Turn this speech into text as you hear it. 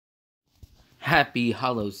Happy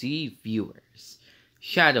Hallows Eve, viewers.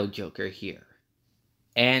 Shadow Joker here.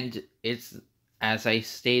 And it's, as I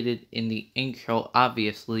stated in the intro,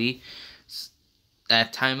 obviously,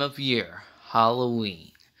 that time of year,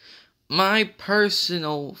 Halloween. My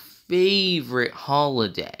personal favorite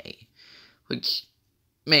holiday, which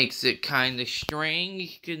makes it kinda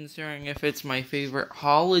strange, considering if it's my favorite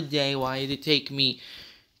holiday, why did it take me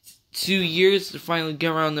 2 years to finally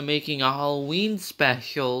get around to making a Halloween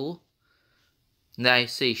special? And I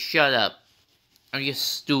say, shut up. I'm just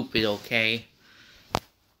stupid, okay?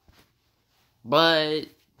 But,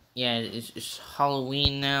 yeah, it's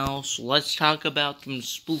Halloween now, so let's talk about some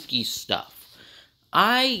spooky stuff.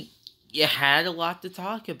 I had a lot to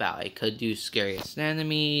talk about. I could do scariest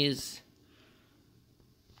enemies.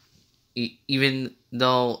 Even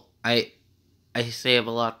though I say I have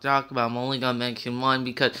a lot to talk about, I'm only gonna mention one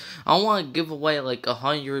because I don't want to give away like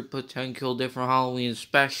 100 potential different Halloween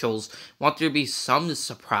specials. I want there to be some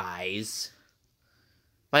surprise.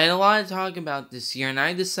 But I had a lot to talk about this year, and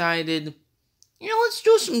I decided, let's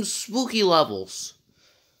do some spooky levels.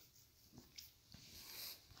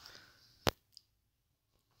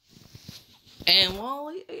 And while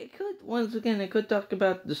I could talk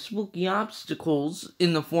about the spooky obstacles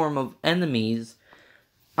in the form of enemies,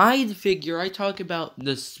 I'd figure I talk about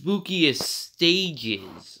the spookiest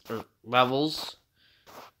stages, or levels.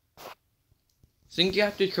 Since you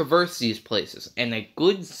have to traverse these places, and a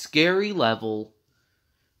good scary level,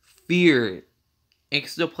 fear,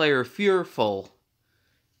 makes the player fearful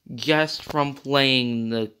just from playing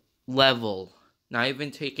the level, not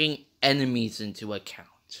even taking enemies into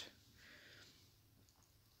account.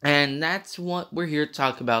 And that's what we're here to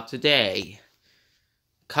talk about today.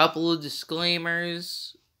 Couple of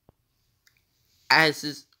disclaimers. As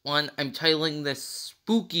this one, I'm titling this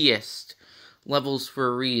Spookiest levels for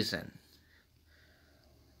a reason.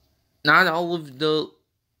 Not all of the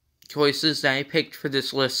choices that I picked for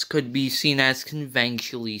this list could be seen as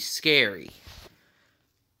conventionally scary.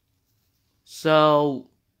 So,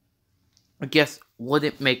 I guess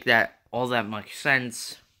wouldn't make that all that much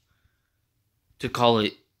sense to call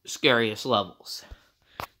it scariest levels.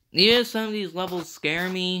 Yeah, some of these levels scare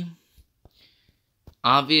me.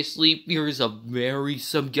 Obviously, fear is a very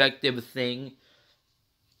subjective thing.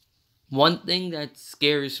 One thing that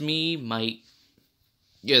scares me might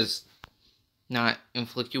just not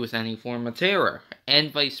inflict you with any form of terror,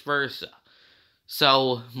 and vice versa.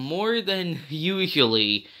 So, more than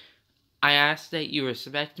usually, I ask that you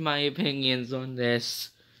respect my opinions on this,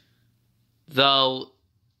 though,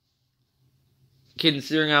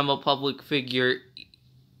 considering I'm a public figure,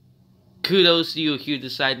 kudos to you if you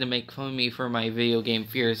decide to make fun of me for my video game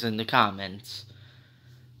fears in the comments.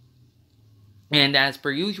 And as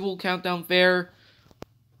per usual, countdown fair,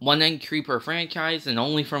 1 entry per franchise and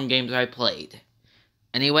only from games I played.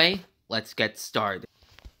 Anyway, let's get started.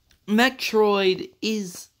 Metroid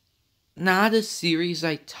is not a series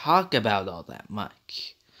I talk about all that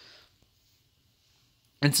much.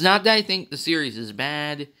 It's not that I think the series is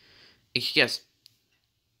bad, it's just,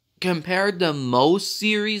 compared to most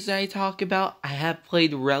series I talk about, I have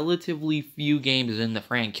played relatively few games in the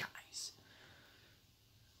franchise.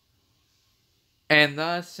 And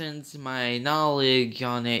thus, since my knowledge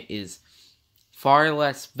on it is far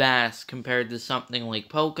less vast compared to something like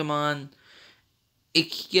Pokemon,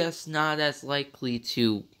 it's just not as likely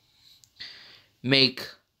to make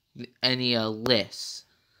any lists.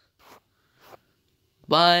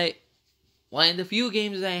 But one of the few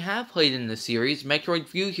games I have played in the series, Metroid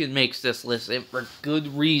Fusion makes this list, and for good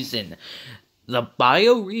reason. The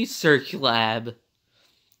Bio Research Lab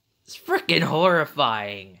is freaking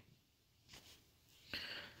horrifying.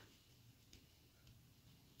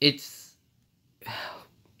 It's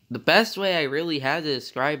the best way I really had to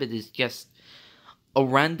describe it is just a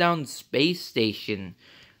rundown space station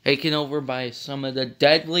taken over by some of the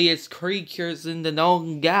deadliest creatures in the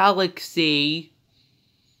known galaxy,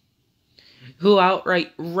 who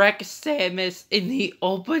outright wreck Samus in the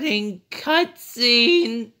opening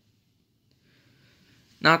cutscene.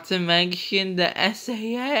 Not to mention the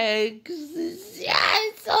SAX. Yeah,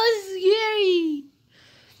 it's so scary.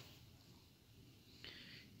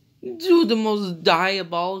 Do the most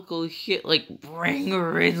diabolical shit, like bring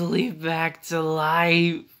Ridley back to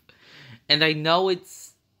life. And I know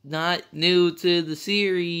it's not new to the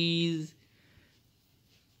series,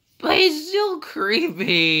 but it's still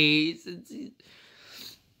creepy.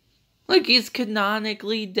 Like, he's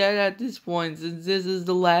canonically dead at this point, since this is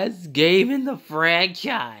the last game in the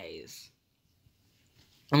franchise.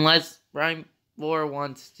 Unless Prime 4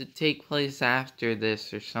 wants to take place after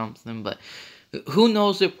this or something, but who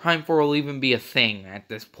knows if Prime 4 will even be a thing at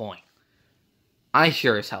this point. I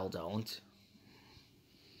sure as hell don't.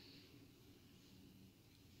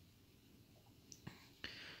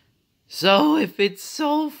 So if it's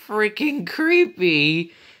so freaking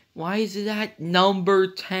creepy, why is it at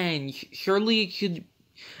number 10? Surely it should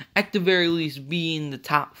at the very least be in the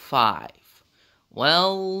top 5.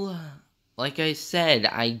 Well, like I said,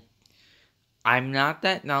 I'm not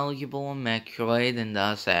that knowledgeable on Metroid, and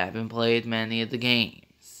thus I haven't played many of the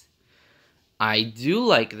games. I do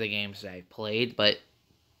like the games I've played, but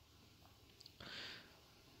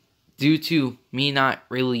due to me not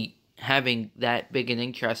really having that big an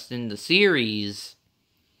interest in the series,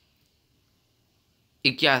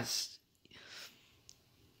 it just...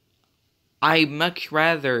 I much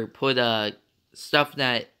rather put stuff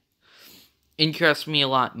that interests me a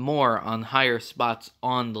lot more on higher spots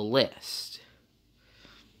on the list.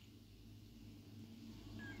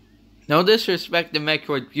 No disrespect to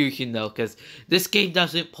Metroid Fusion though, because this game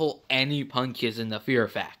doesn't pull any punches in the fear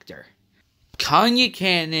factor. Kanye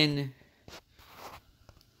Cannon.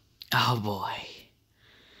 Oh boy.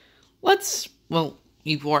 Well,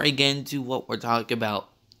 before I get into what we're talking about,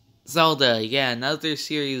 Zelda, yeah, another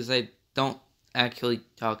series I don't actually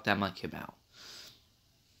talk that much about.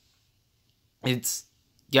 It's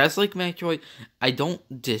just like Metroid, I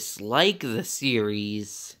don't dislike the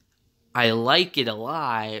series. I like it a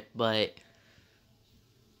lot, but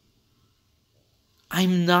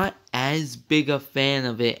I'm not as big a fan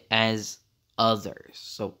of it as others.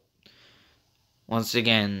 So, once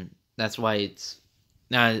again, that's why it's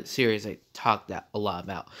not a series I talked a lot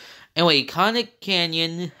about. Anyway, Conic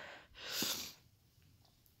Canyon.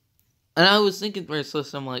 And I was thinking for this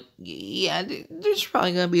list, I'm like, yeah, there's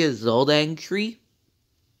probably gonna be a Zelda entry.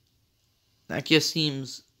 That just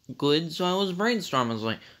seems good. So I was brainstorming. I was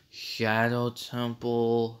like, Shadow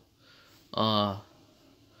Temple,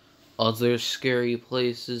 other scary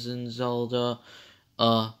places in Zelda,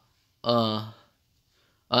 Ancient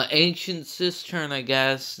Cistern, I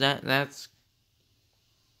guess. That's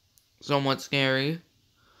somewhat scary.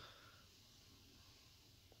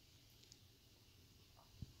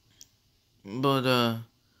 But,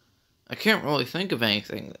 I can't really think of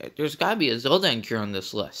anything. There's gotta be a Zelda entry on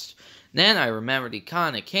this list. Then I remembered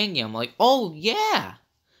Iconic Canyon. I'm like, oh yeah!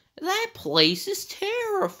 That place is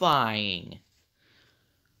terrifying!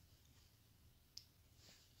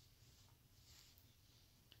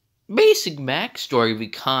 Basic backstory of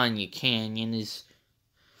Iconic Canyon is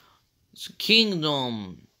it's a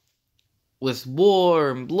kingdom with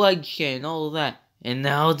war and bloodshed and all of that. And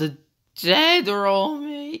now the dead roam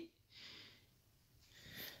it.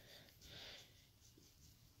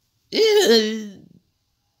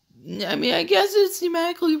 I mean, I guess it's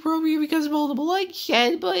thematically appropriate because of all the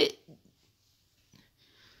bloodshed, but...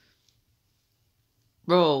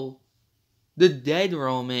 Bro, the dead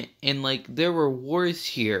roam it, and, like, there were wars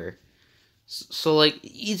here. So, like,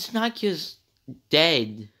 it's not just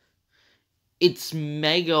dead. It's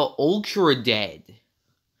mega ultra dead.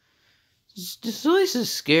 This place is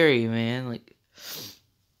scary, man. Like,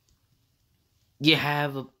 you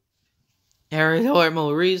have a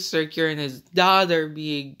paranormal researcher and his daughter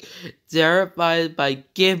being terrified by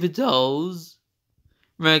Gibdos.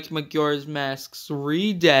 Rex Majora's Mask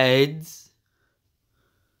 3 deads.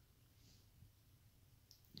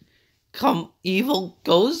 Evil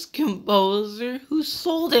ghost composer who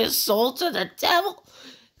sold his soul to the devil.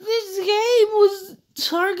 This game was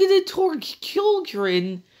targeted towards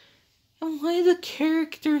children. And why the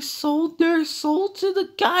characters sold their soul to the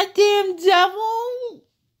goddamn devil?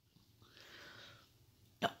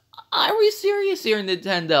 Are we serious here,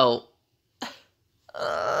 Nintendo?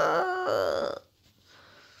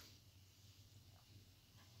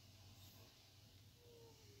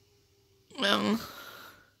 Well,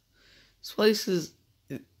 this place is...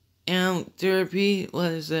 therapy.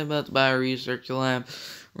 What is it about the Bioresearch Lab?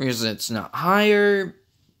 Reason it's not higher.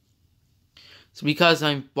 It's because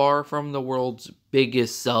I'm far from the world's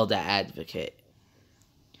biggest Zelda advocate.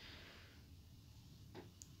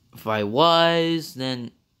 If I was,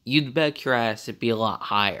 then you'd bet your ass it'd be a lot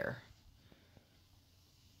higher.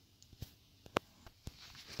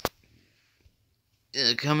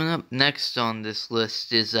 Coming up next on this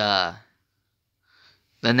list is the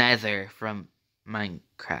Nether from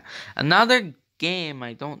Minecraft. Another game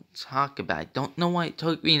I don't talk about. I don't know why it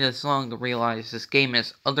took me this long to realize this game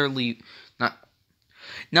is utterly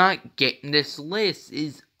not getting this list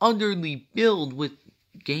is utterly filled with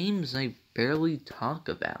games I barely talk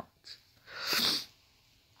about.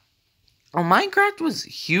 Well, Minecraft was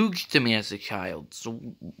huge to me as a child, so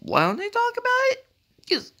why don't I talk about it?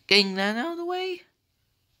 Just getting that out of the way.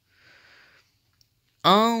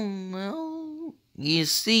 Oh, well, you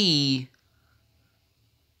see,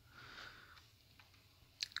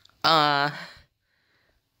 Uh,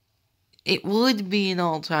 it would be an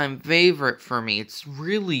all-time favorite for me. It's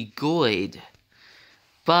really good.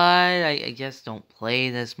 But I just don't play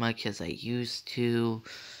it as much as I used to.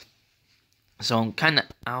 So I'm kind of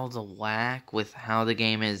out of whack with how the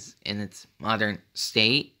game is in its modern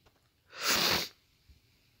state.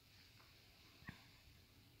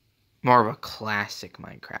 More of a classic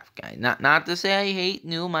Minecraft guy. Not to say I hate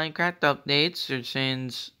new Minecraft updates or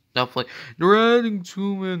saying stuff like they're adding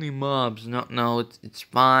too many mobs. No, it's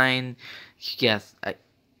fine. Yes, I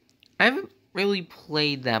haven't really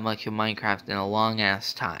played that much of Minecraft in a long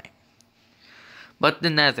ass time. But the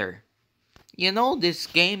Nether. You know, this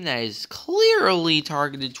game that is clearly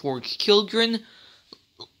targeted towards children,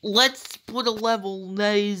 let's put a level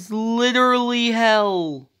that is literally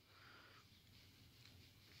hell.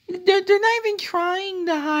 They're not even trying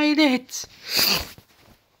to hide it.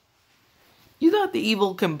 You thought the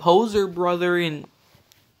evil composer brother in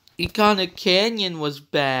Iconic Canyon was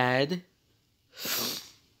bad.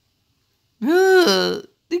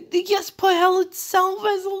 They just put hell itself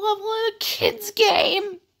as a level in a kid's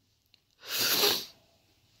game.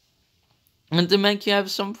 And to make you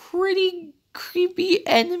have some pretty creepy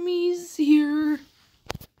enemies here.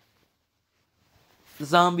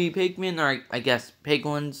 Zombie pigmen, or I guess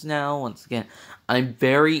piglins now. Once again, I'm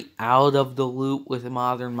very out of the loop with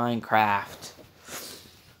modern Minecraft.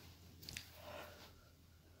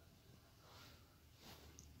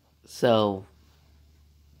 So,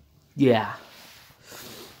 yeah.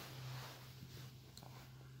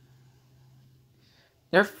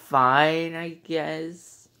 They're fine, I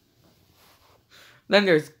guess. Then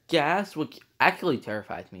there's gas, which actually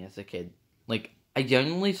terrified me as a kid. Like, I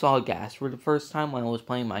genuinely saw gas for the first time when I was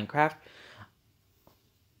playing Minecraft.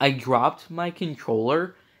 I dropped my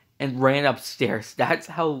controller and ran upstairs. That's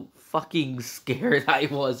how fucking scared I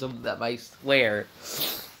was of them, I swear.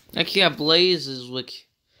 Actually, I have blazes, which...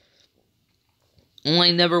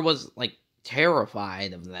 I never was, like,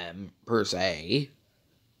 terrified of them, per se.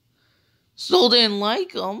 Still didn't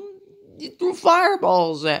like them. You threw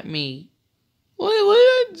fireballs at me. What did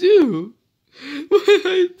I do? What did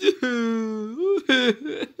I do?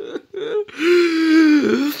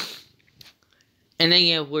 And then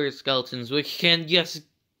you have weird skeletons, which can just...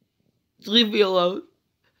 Leave me alone.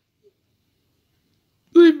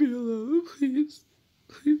 Leave me alone, please.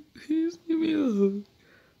 Please leave me alone.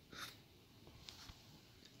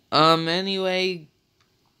 Anyway,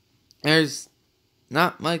 there's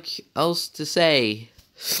not much else to say.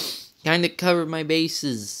 Kinda covered my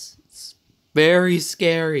bases. It's very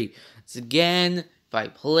scary. It's again, if I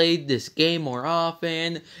played this game more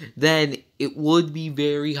often, then it would be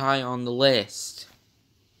very high on the list.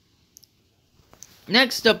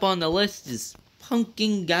 Next up on the list is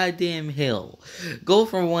Pumpkin Goddamn Hill. Go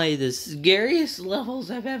for one of the scariest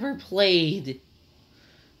levels I've ever played.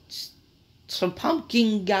 So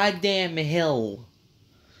Pumpkin Goddamn Hill.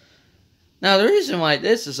 Now the reason why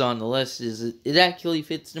this is on the list is it actually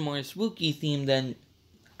fits the more spooky theme than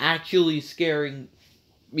actually scaring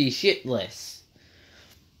me shitless.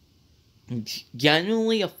 It's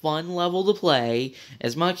genuinely a fun level to play,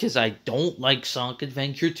 as much as I don't like Sonic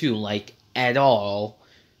Adventure 2, like, at all.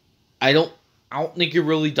 I don't think it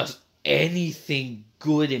really does anything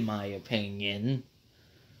good in my opinion.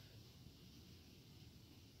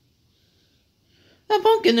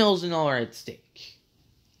 Pumpkin Hill's an alright steak.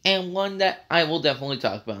 And one that I will definitely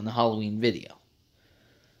talk about in the Halloween video.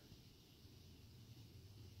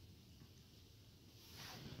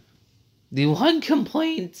 The one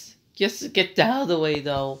complaint, just to get that out of the way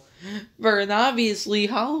though, for an obviously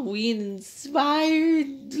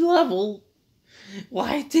Halloween-inspired level,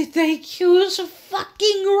 why did they choose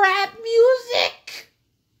fucking rap music?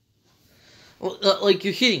 Like,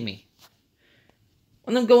 you're kidding me.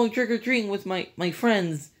 When I'm going trick-or-treating with my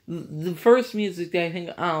friends, the first music that I think,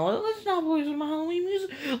 oh, let's not play some Halloween music.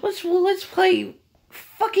 Let's play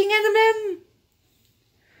fucking Eminem.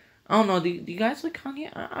 I don't know, do you guys like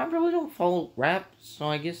Kanye? I really don't follow rap, so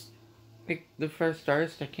I guess pick the first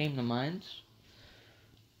artist that came to mind.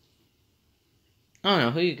 I don't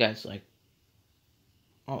know, who you guys like?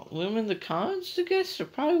 Oh, leave them in the comments, I guess? I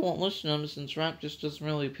probably won't listen to them since rap just doesn't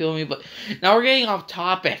really appeal to me, but now we're getting off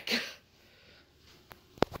topic.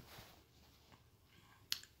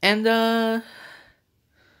 And, the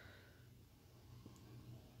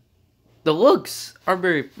looks are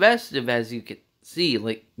very festive, as you can see.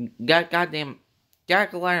 Like, got goddamn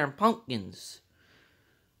jack-o'-lantern pumpkins.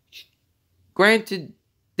 Granted,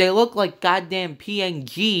 they look like goddamn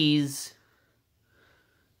PNGs.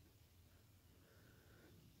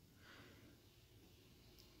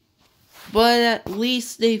 But at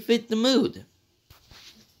least they fit the mood.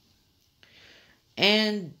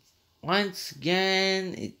 And once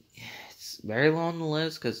again, it's very low on the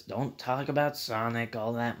list because don't talk about Sonic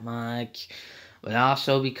all that much. But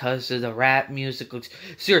also because of the rap music.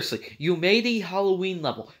 Seriously, you made a Halloween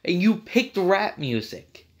level and you picked rap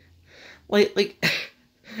music. Like,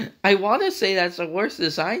 I want to say that's the worst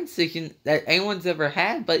design decision that anyone's ever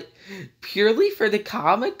had, but purely for the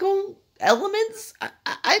comical elements,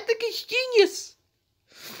 I think it's genius.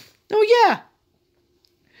 Oh yeah.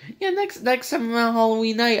 Yeah, next time around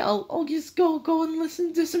Halloween night, I'll just go and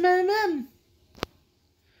listen to some Eminem.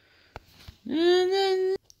 And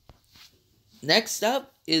then next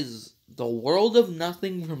up is The World of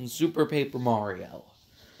Nothing from Super Paper Mario.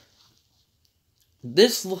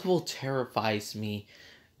 This level terrifies me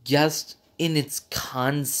just in its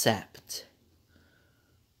concept.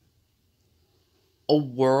 A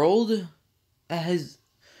world that has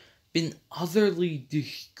been utterly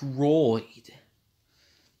destroyed.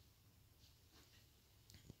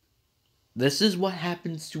 This is what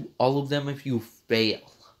happens to all of them if you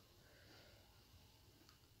fail.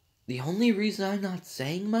 The only reason I'm not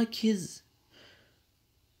saying much is,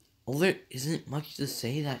 well, there isn't much to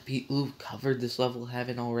say that people who've covered this level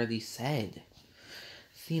haven't already said.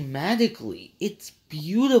 Thematically, it's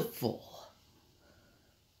beautiful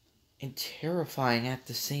and terrifying at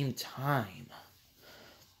the same time.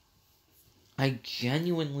 I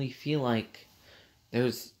genuinely feel like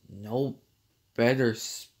there's no better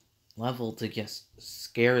level to just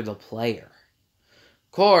scare the player.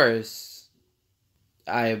 Of course,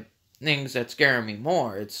 I have things that scare me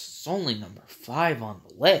more. It's only number 5 on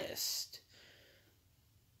the list.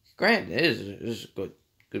 Granted, it is a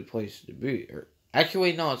good place to be.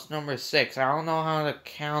 Actually, no, it's number 6. I don't know how to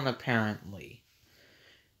count, apparently.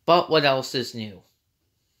 But what else is new?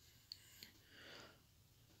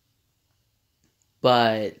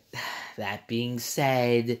 But that being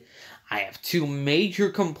said, I have 2 major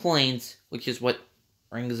complaints, which is what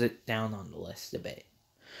brings it down on the list a bit.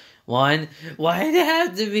 One, why'd it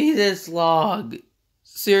have to be this long?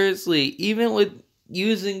 Seriously, even with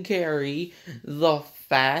using carry, the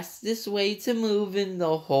fastest way to move in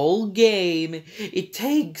the whole game, it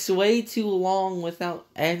takes way too long without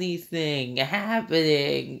anything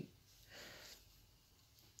happening.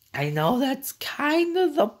 I know that's kind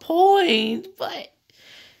of the point, but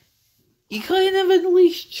you couldn't have at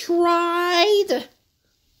least tried.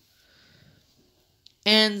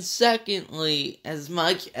 And secondly, as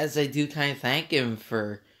much as I do kind of thank him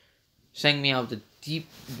for sending me out of the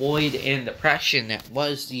deep void and depression that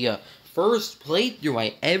was the first playthrough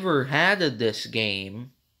I ever had of this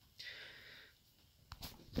game,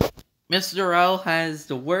 Mr. L has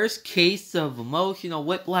the worst case of emotional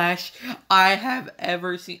whiplash I have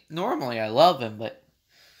ever seen. Normally I love him, but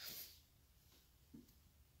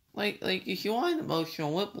like if you want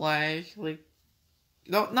emotional whiplash, like,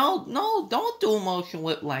 no, don't do emotional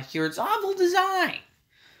whiplash here. It's awful design.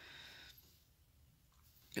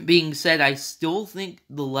 Being said, I still think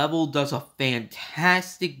the level does a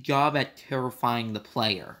fantastic job at terrifying the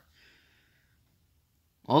player.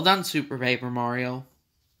 Well done, Super Paper Mario.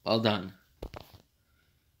 Well done.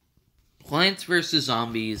 Plants vs.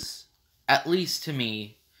 Zombies, at least to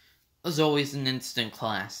me, was always an instant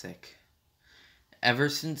classic. Ever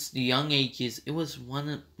since the young ages, it was one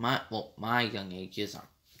of my young ages, I'm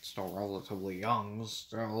still relatively young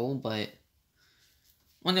still, but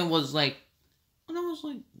when it was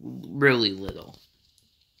really little,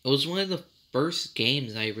 it was one of the first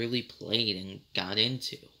games I really played and got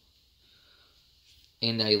into.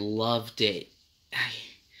 And I loved it.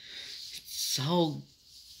 It's so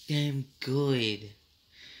damn good.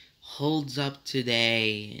 Holds up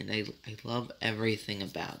today, and I love everything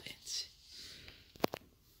about it.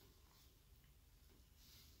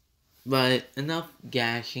 But enough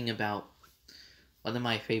gashing about one of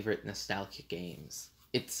my favorite nostalgic games.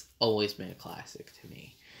 It's always been a classic to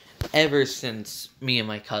me. Ever since me and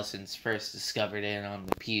my cousins first discovered it on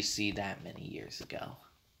the PC that many years ago.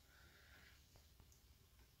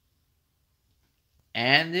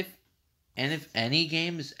 And if any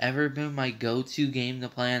game has ever been my go-to game to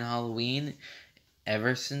play on Halloween,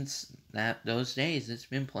 ever since those days, it's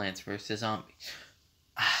been Plants vs. Zombies.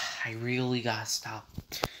 I really gotta stop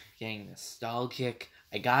getting nostalgic.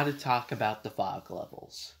 I gotta talk about the fog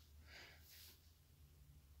levels.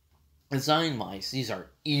 Design-wise, these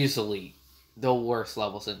are easily the worst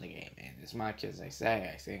levels in the game. And as much as I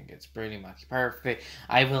say, I think it's pretty much perfect,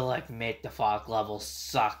 I will admit the fog levels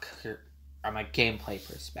suck from a gameplay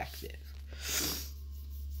perspective.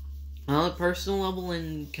 On a personal level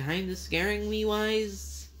and kinda scaring me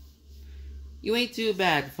wise, you ain't too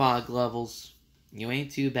bad, fog levels. You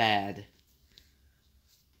ain't too bad.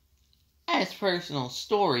 last personal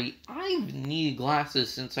story, I've needed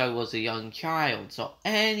glasses since I was a young child, so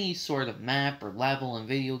any sort of map or level in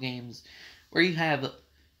video games where you have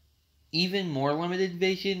even more limited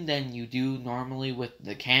vision than you do normally with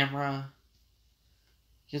the camera,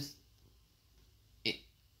 just it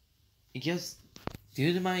just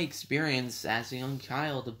due to my experience as a young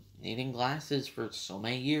child of needing glasses for so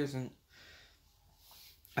many years, and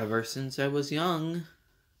ever since I was young,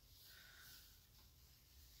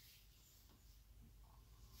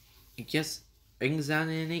 it just brings out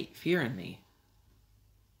an innate fear in me.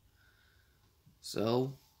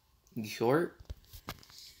 So, in short,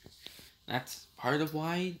 that's part of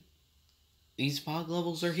why these fog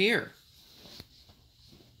levels are here.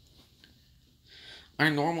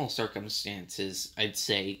 Under normal circumstances, I'd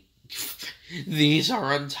say these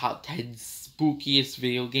are on top 10 spookiest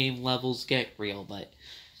video game levels get real, but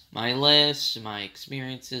my list, my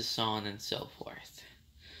experiences, so on and so forth.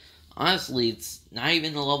 Honestly, it's not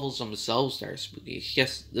even the levels themselves that are spooky, it's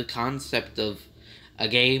just the concept of a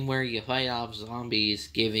game where you fight off zombies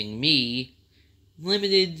giving me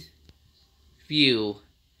limited view.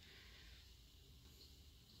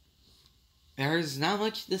 There's not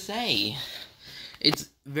much to say. It's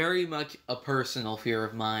very much a personal fear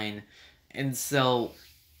of mine, and so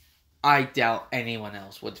I doubt anyone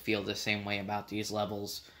else would feel the same way about these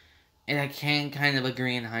levels. And I can kind of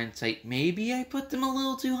agree in hindsight, maybe I put them a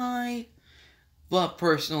little too high, but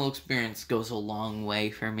personal experience goes a long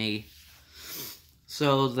way for me.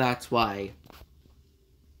 So that's why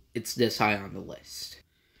it's this high on the list.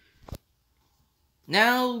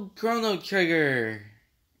 Now, Chrono Trigger.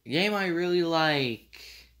 A game I really like.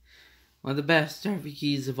 One of the best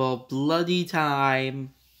RPGs of all bloody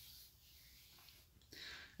time.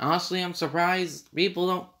 Honestly, I'm surprised people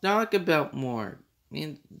don't talk about more. I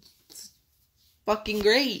mean, it's fucking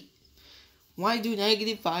great. Why do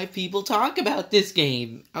 -5 people talk about this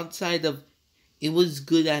game outside of it was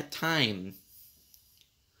good at time?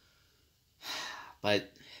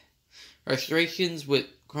 But frustrations with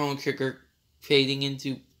Chrono Trigger fading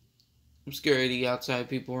into obscurity outside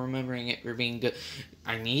people remembering it for being good.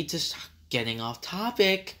 I need to stop getting off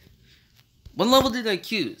topic. What level did I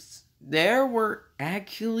choose? There were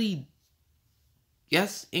actually,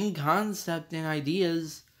 yes, in concept and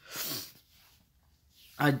ideas,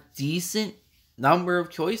 a decent number of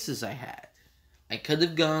choices I had. I could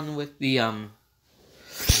have gone with the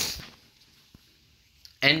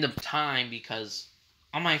end of time, because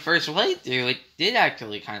on my first playthrough, it did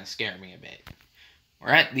actually kind of scare me a bit. We're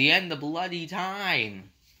at the end of bloody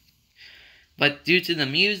time. But due to the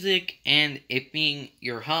music and it being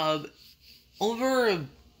your hub, over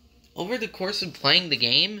the course of playing the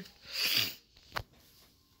game,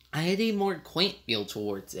 I had a more quaint feel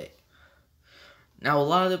towards it. Now, a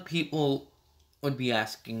lot of people would be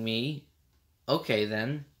asking me, okay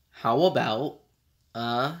then, how about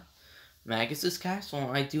Magus's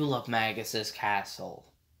Castle? I do love Magus's Castle.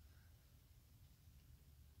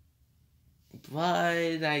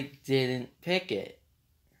 But I didn't pick it.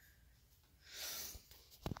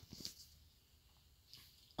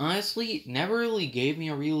 Honestly, it never really gave me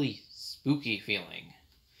a really spooky feeling.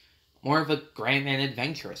 More of a grand and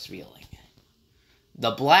adventurous feeling.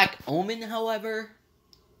 The Black Omen, however,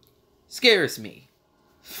 scares me.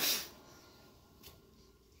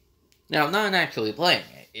 Now, not actually playing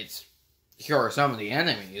it. It's sure some of the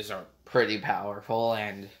enemies are pretty powerful,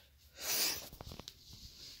 and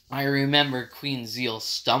I remember Queen Zeal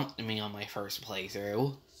stumped me on my first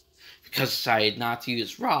playthrough because I decided not to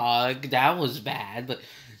use Rog. That was bad, but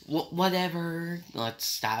whatever. Let's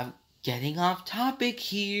stop getting off topic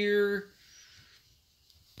here.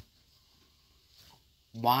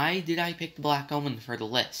 Why did I pick the Black Omen for the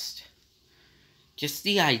list? Just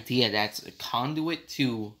the idea that it's a conduit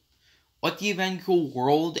to what the eventual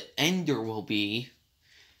world ender will be,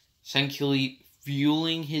 essentially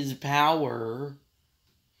fueling his power,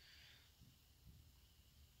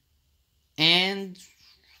 and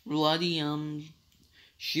bloody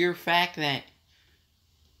sheer fact that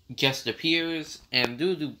just appears, and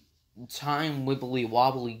due to time wibbly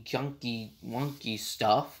wobbly junky wonky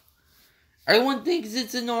stuff, everyone thinks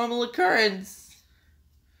it's a normal occurrence.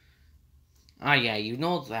 Ah yeah, you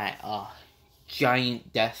know that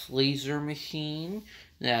giant death laser machine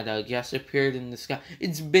that just appeared in the sky.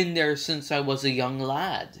 It's been there since I was a young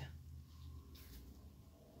lad.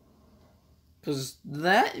 'Cause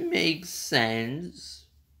that makes sense.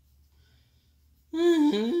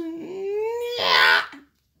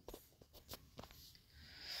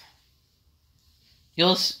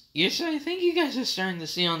 I think you guys are starting to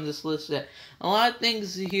see on this list that a lot of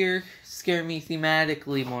things here scare me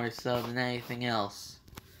thematically more so than anything else.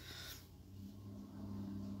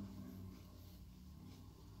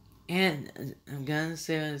 And I'm gonna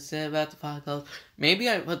say what I said about the podcast. Maybe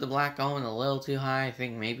I put the Black Omen a little too high. I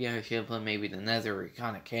think maybe I should have put maybe the Nether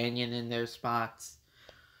kind of Canyon in their spots.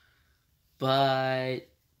 But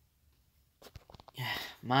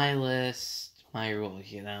my list, my rules,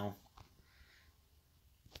 you know.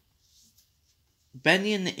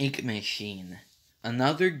 Bendy and the Ink Machine.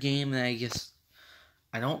 Another game that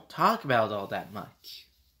I don't talk about all that much.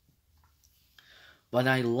 But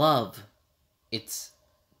I love. It's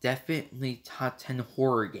definitely top 10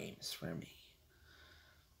 horror games for me.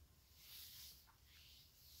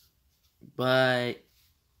 But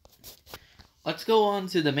let's go on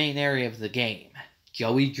to the main area of the game.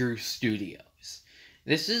 Joey Drew Studios.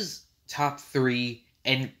 This is top 3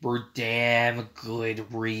 and for damn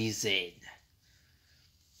good reason.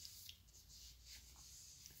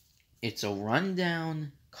 It's a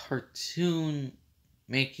rundown cartoon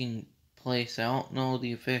making place. I don't know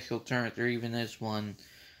the official term if there even is one.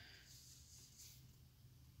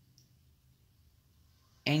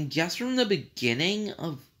 And just from the beginning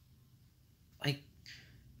of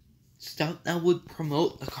stuff that would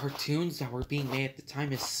promote the cartoons that were being made at the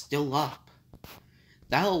time is still up.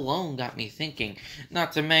 That alone got me thinking.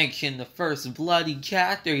 Not to mention the first bloody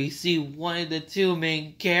chapter, you see one of the two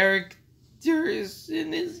main characters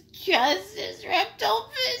and his chest is ripped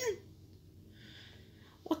open.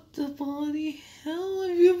 What the bloody hell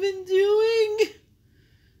have you been doing?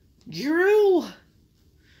 Drew! What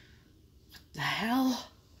the hell?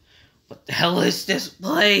 What the hell is this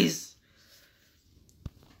place?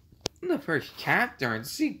 In the first chapter and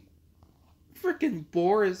see freaking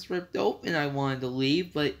Boris ripped open, I wanted to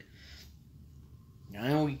leave, but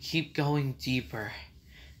now we keep going deeper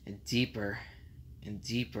and deeper and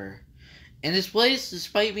deeper. And this place,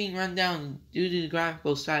 despite being run down due to the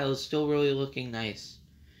graphical style, is still really looking nice.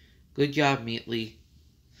 Good job, Meatley.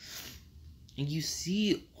 And you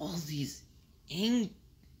see all these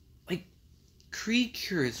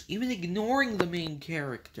creatures, even ignoring the main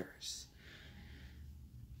characters.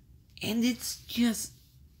 And it's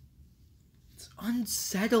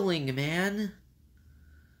unsettling, man.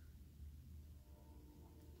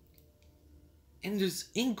 And there's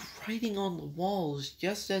ink writing on the walls,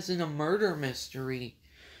 just as in a murder mystery.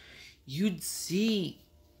 You'd see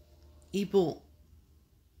people,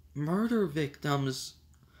 murder victims,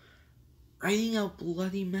 writing out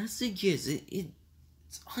bloody messages.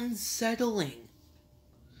 It's unsettling.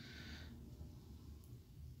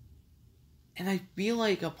 And I feel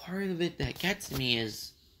like a part of it that gets me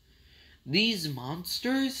is these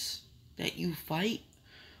monsters that you fight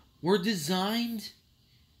were designed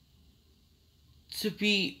to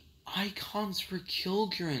be icons for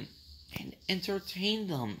children and entertain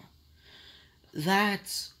them.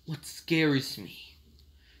 That's what scares me.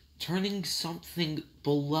 Turning something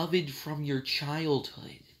beloved from your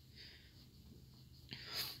childhood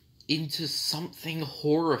into something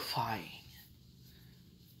horrifying.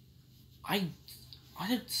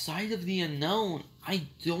 Outside of the unknown, I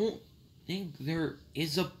don't think there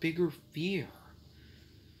is a bigger fear.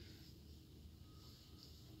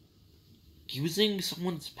 Using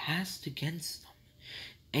someone's past against them,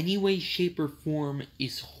 any way, shape, or form,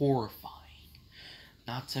 is horrifying.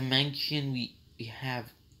 Not to mention, we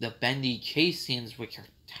have the Bendy chase scenes, which are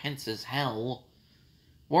tense as hell.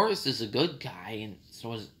 Boris is a good guy, and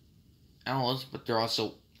so is Alice, but they're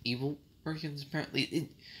also evil versions, apparently.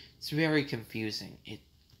 It's very confusing.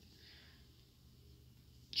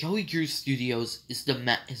 Joey Drew Studios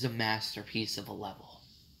is a masterpiece of a level.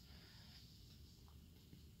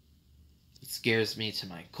 It scares me to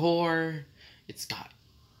my core. It's got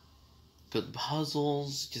good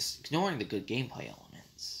puzzles, just ignoring the good gameplay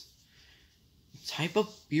elements. The type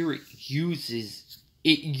of fear it uses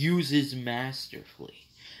masterfully.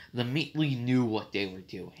 The Meatley knew what they were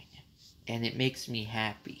doing, and it makes me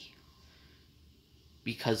happy.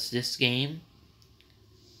 Because this game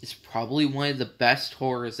is probably one of the best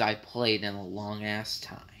horrors I played in a long ass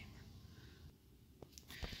time.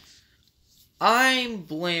 I'm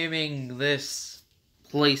blaming this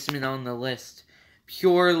placement on the list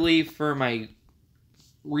purely for my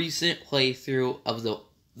recent playthrough of the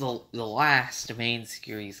last main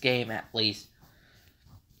series game, at least.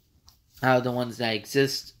 Out of the ones that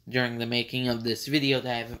exist during the making of this video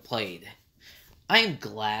that I haven't played. I am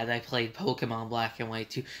glad I played Pokemon Black and White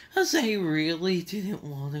 2, as I really didn't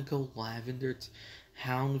want to go Lavender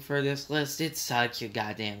Town for this list. It's such a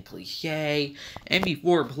goddamn cliche. And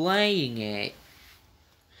before playing it,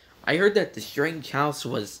 I heard that the Strange House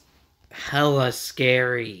was hella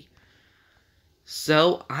scary.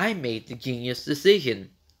 So I made the genius decision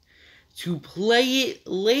to play it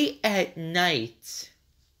late at night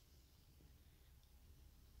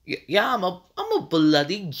Yeah, I'm a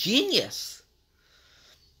bloody genius.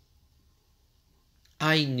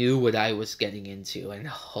 I knew what I was getting into, and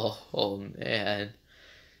oh man.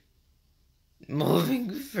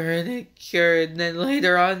 Moving furniture, and then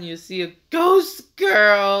later on you see a ghost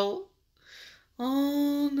girl.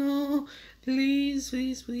 Oh no, please,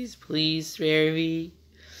 please, please, please spare me.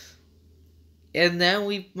 And then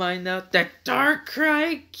we find out that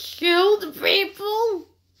Darkrai killed people.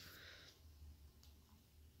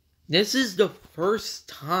 This is the first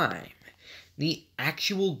time the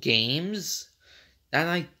actual games that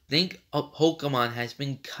I think a Pokemon has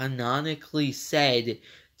been canonically said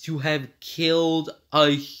to have killed a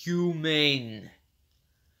human.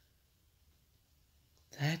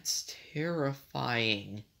 That's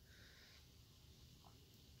terrifying.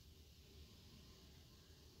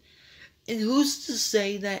 And who's to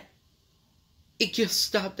say that it just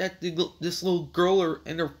stopped at this little girl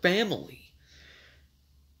and her family?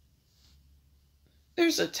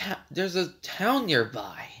 There's a town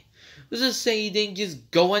nearby. Who's to say he didn't just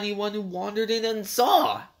go anyone who wandered in and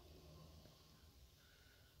saw?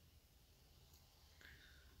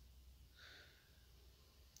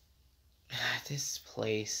 This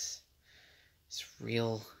place is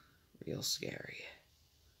real scary.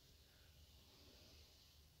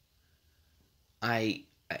 I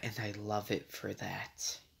love it for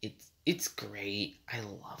that. It's great. I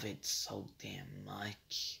love it so damn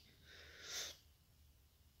much.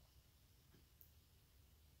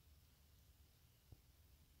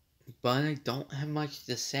 But I don't have much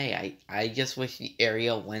to say. I just wish the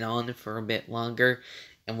area went on for a bit longer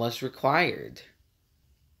and was required.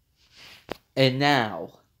 And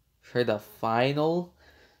now, for the final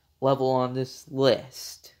level on this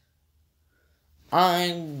list,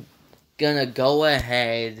 I'm gonna go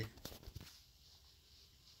ahead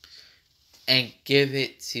and give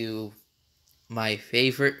it to my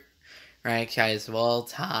favorite franchise of all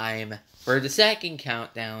time for the second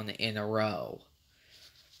countdown in a row.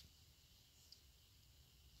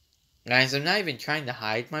 Guys, I'm not even trying to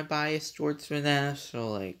hide my bias towards FNAF,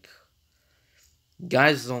 so like,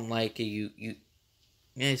 guys don't like it, you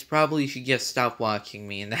guys probably should just stop watching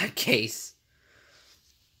me in that case.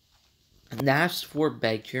 That's for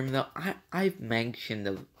bedroom, though. I've mentioned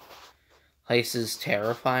the places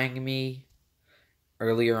terrifying me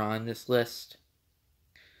earlier on this list.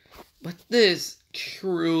 But this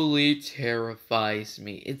truly terrifies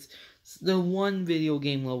me. It's the one video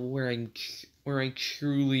game level where I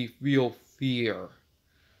truly feel fear.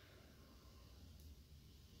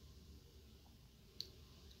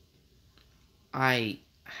 I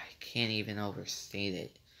can't even overstate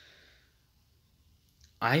it.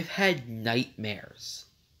 I've had nightmares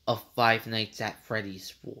of Five Nights at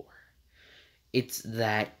Freddy's 4. It's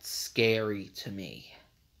that scary to me.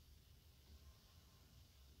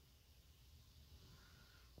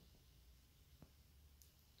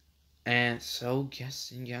 And so,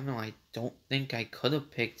 just in general, I don't think I could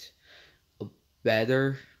have picked a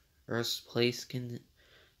better first place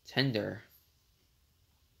contender.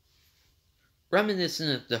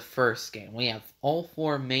 Reminiscent of the first game, we have all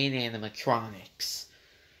four main animatronics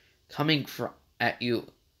coming at you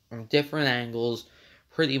from different angles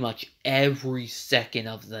pretty much every second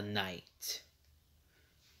of the night.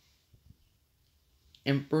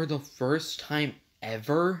 And for the first time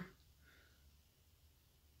ever,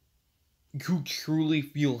 you truly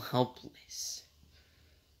feel helpless.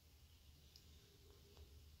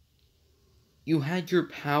 You had your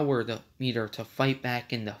power meter to fight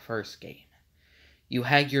back in the first game. You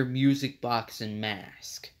had your music box and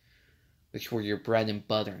mask, which were your bread and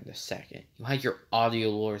butter in the second. You had your audio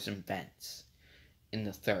lures and vents in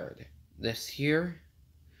the third. This here,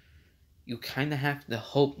 you kind of have to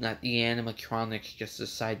hope that the animatronics just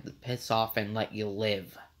decide to piss off and let you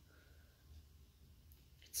live.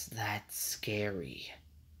 It's that scary.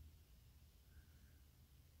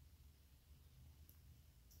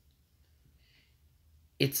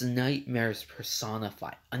 It's nightmares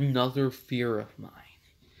personified. Another fear of mine.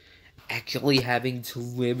 Actually having to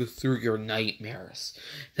live through your nightmares.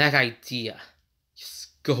 That idea.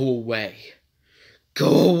 Just go away.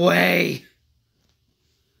 Go away!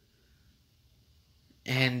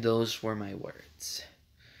 And those were my words.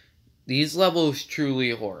 These levels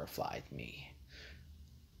truly horrified me.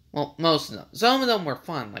 Well, most of them. Some of them were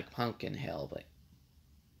fun, like Pumpkin Hill, but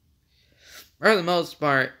for the most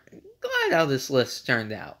part, glad how this list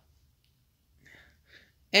turned out.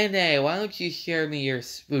 And hey, why don't you share me your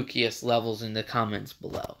spookiest levels in the comments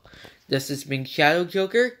below. This has been Shadow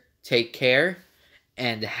Joker. Take care,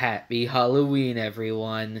 and happy Halloween,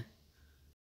 everyone.